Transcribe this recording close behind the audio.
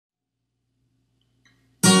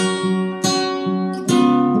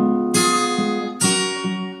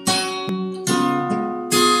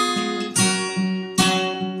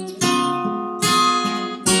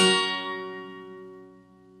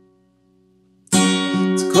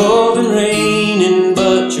It's cold and raining,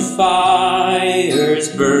 but your fire's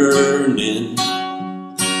burning.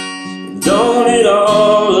 Don't it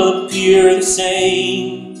all appear the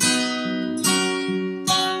same?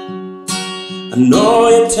 I know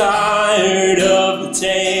you're tired of the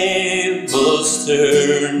tables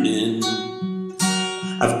turning.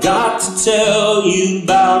 I've got to tell you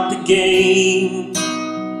about the game.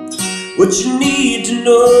 What you need to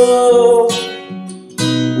know,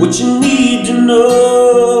 what you need to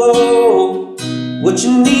know, what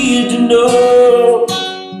you need to know.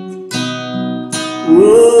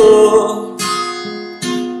 Whoa,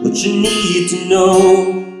 what you need to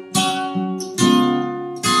know.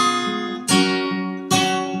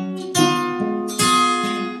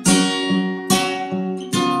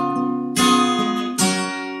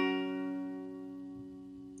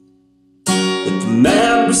 The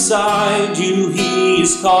man beside you, he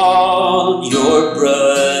is called your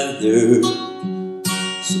brother.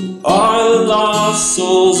 So are the lost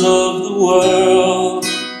souls of the world.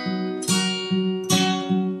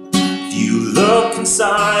 If you look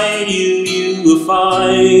inside you, you will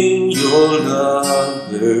find your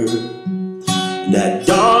lover. And that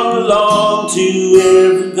don't belong to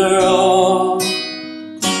every girl.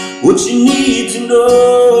 What you need to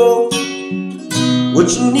know, what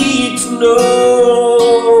you need to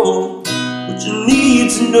know, what you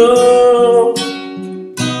need to know.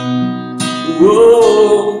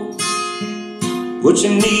 Whoa, what you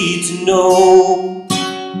need to know.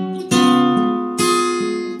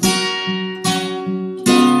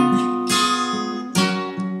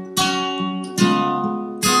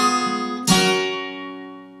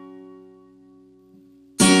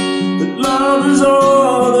 That love is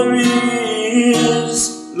all there is.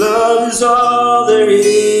 Love is all there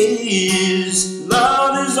is.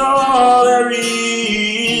 Love is all there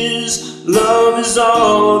is. Love is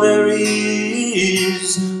all there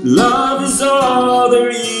is. Love is all there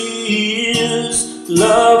is.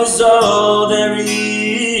 Love is all there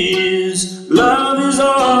is. Love is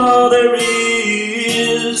all there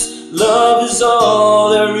is. Love is all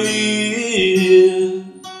there is.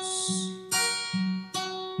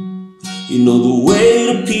 You know the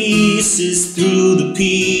way to peace is through the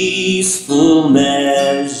peaceful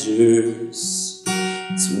measures.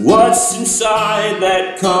 It's what's inside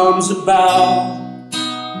that comes about.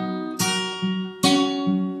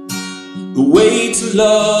 The way to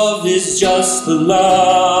love is just the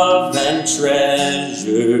love and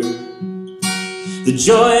treasure the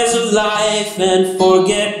joys of life and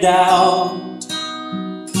forget doubt.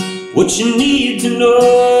 What you need to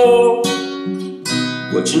know,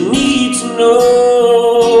 what you need to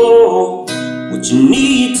know, what you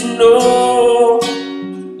need to know.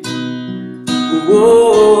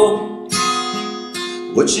 Whoa,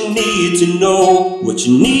 what you need to know, what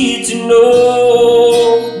you need to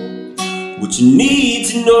know, what you need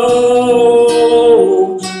to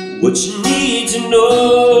know, what you need to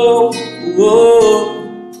know.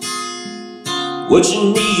 Whoa, what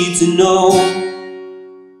you need to know.